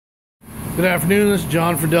Good afternoon, this is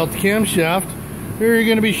John from Delta Camshaft. We're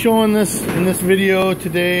going to be showing this in this video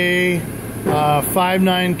today,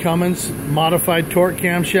 5.9 Cummins modified torque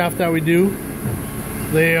camshaft that we do.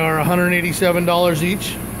 They are $187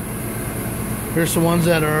 each. Here's some ones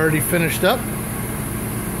that are already finished up.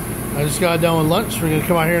 I just got done with lunch. We're going to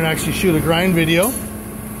come out here and actually shoot a grind video.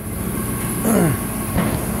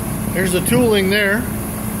 Here's the tooling there,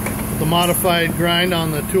 the modified grind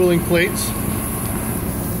on the tooling plates.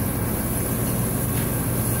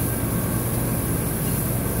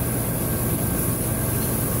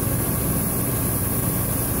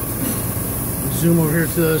 Zoom over here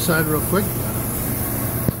to the other side real quick.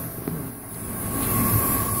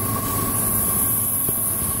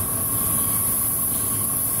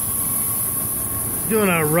 Doing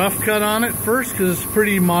a rough cut on it first because it's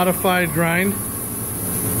pretty modified grind,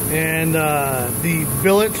 and the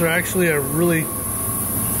billets are actually a really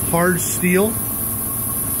hard steel.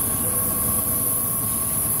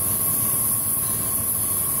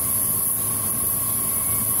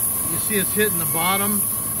 You see it's hitting the bottom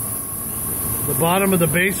of the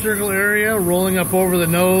base circle area, rolling up over the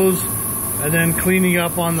nose, and then cleaning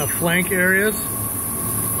up on the flank areas.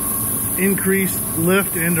 Increased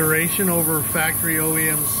lift and duration over factory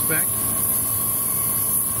OEM spec.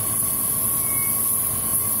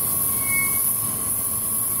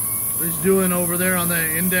 What he's doing over there on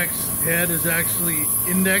the index head is actually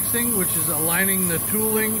indexing, which is aligning the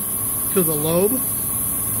tooling to the lobe.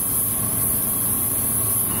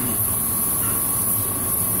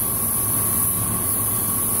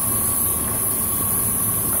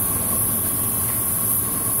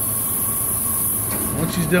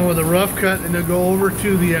 Once he's done with the rough cut, and they'll go over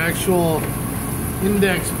to the actual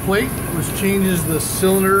index plate, which changes the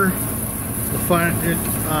cylinder.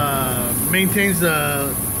 It maintains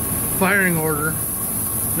the firing order.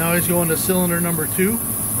 Now he's going to cylinder number 2.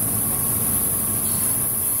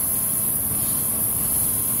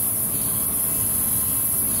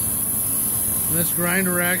 In this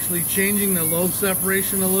grinder, we're actually changing the lobe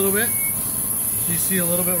separation a little bit. So you see a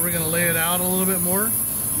little bit, we're going to lay it out a little bit more.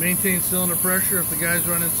 Maintain cylinder pressure if the guy's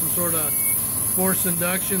running some sort of force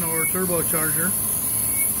induction or turbocharger.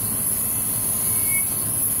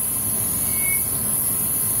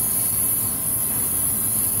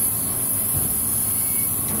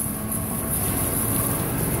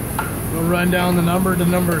 We'll run down the number to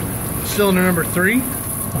cylinder number 3.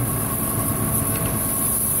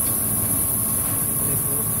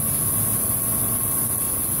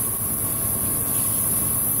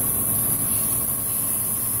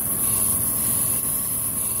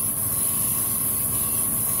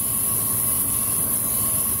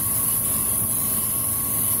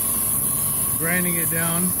 Grinding it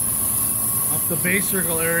down up the base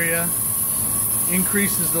circle area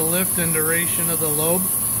increases the lift and duration of the lobe.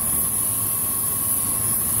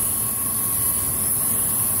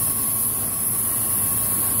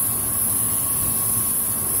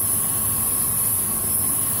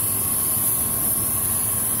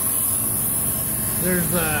 There's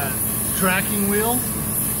the tracking wheel.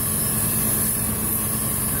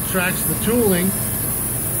 It tracks the tooling.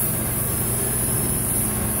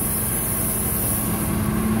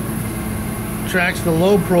 Tracks the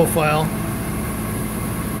lobe profile.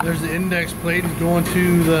 There's the index plate going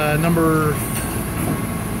to the number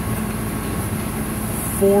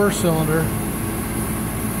 4 cylinder.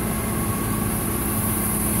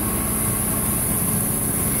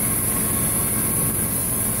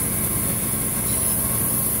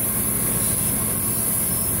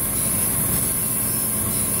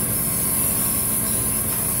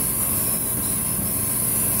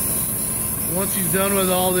 Once he's done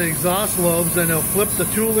with all the exhaust lobes, then he'll flip the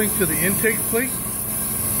tooling to the intake plate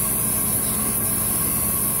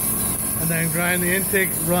and then grind the intake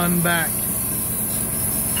run back.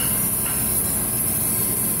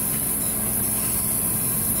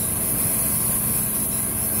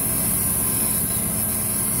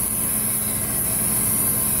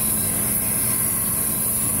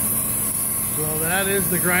 So that is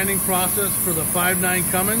the grinding process for the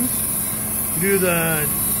 5.9 Cummins. You do the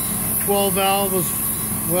 12 valve as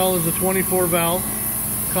well as the 24 valve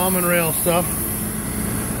common rail stuff.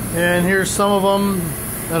 And here's some of them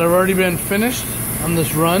that have already been finished on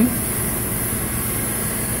this run.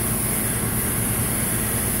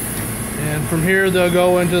 And from here they'll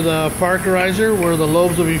go into the parkerizer where the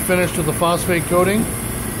lobes will be finished with the phosphate coating.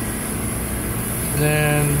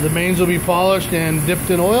 Then the mains will be polished and dipped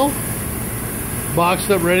in oil, boxed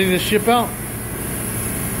up, ready to ship out.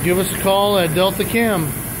 Give us a call at Delta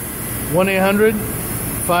Cam,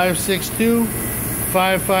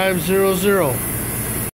 1-800-562-5500.